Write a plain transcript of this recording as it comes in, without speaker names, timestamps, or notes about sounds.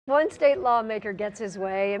One state lawmaker gets his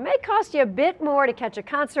way, it may cost you a bit more to catch a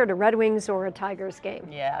concert, a Red Wings, or a Tigers game.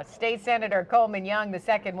 Yeah, State Senator Coleman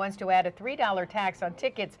II wants to add a $3 tax on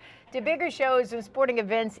tickets to bigger shows and sporting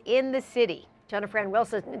events in the city. Jennifer Ann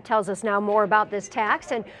Wilson tells us now more about this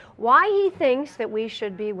tax and why he thinks that we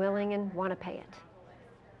should be willing and want to pay it.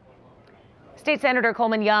 State Senator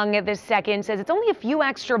Coleman II says it's only a few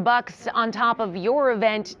extra bucks on top of your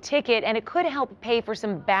event ticket, and it could help pay for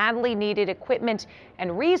some badly needed equipment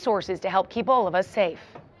and resources to help keep all of us safe.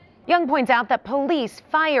 Young points out that police,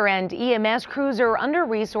 fire, and EMS crews are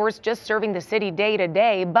under-resourced just serving the city day to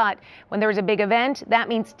day, but when there's a big event, that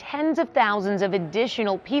means tens of thousands of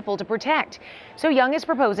additional people to protect. So Young is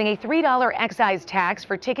proposing a $3 excise tax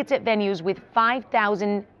for tickets at venues with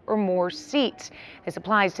 5,000 or more seats. This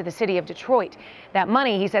applies to the city of Detroit. That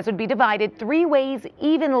money, he says, would be divided 3 ways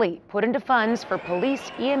evenly, put into funds for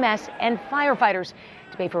police, EMS, and firefighters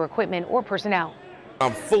to pay for equipment or personnel.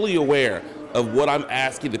 I'm fully aware of what I'm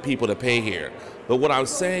asking the people to pay here. But what I'm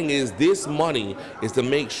saying is this money is to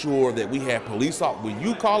make sure that we have police officers. When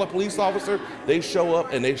you call a police officer, they show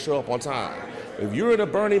up and they show up on time. If you're in a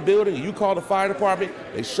burning building and you call the fire department,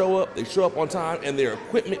 they show up on time, and their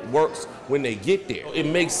equipment works when they get there. It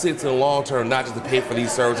makes sense in the long term not just to pay for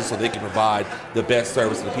these services so they can provide the best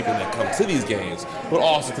service to the people that come to these games, but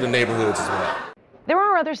also to the neighborhoods as well. There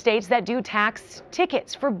are other states that do tax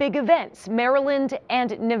tickets for big events. Maryland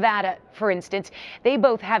and Nevada, for instance, they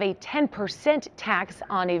both have a 10% tax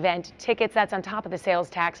on event tickets. That's on top of the sales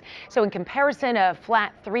tax. So in comparison, a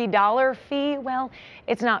flat $3 fee, well,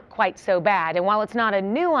 it's not quite so bad. And while it's not a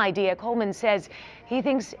new idea, Coleman says he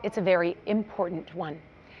thinks it's a very important one.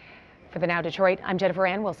 For the Now Detroit, I'm Jennifer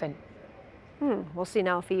Ann Wilson. We'll see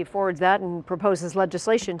now if he forwards that and proposes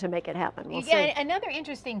legislation to make it happen. We'll see. Another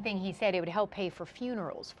interesting thing he said, it would help pay for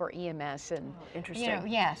funerals for EMS and,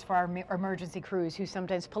 yes, for our emergency crews who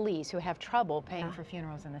sometimes police who have trouble paying for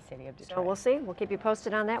funerals in the city of Detroit. So we'll see. We'll keep you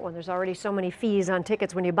posted on that one. There's already so many fees on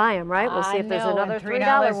tickets when you buy them, right? We'll see if there's another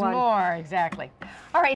 $3 one. more, exactly. All right.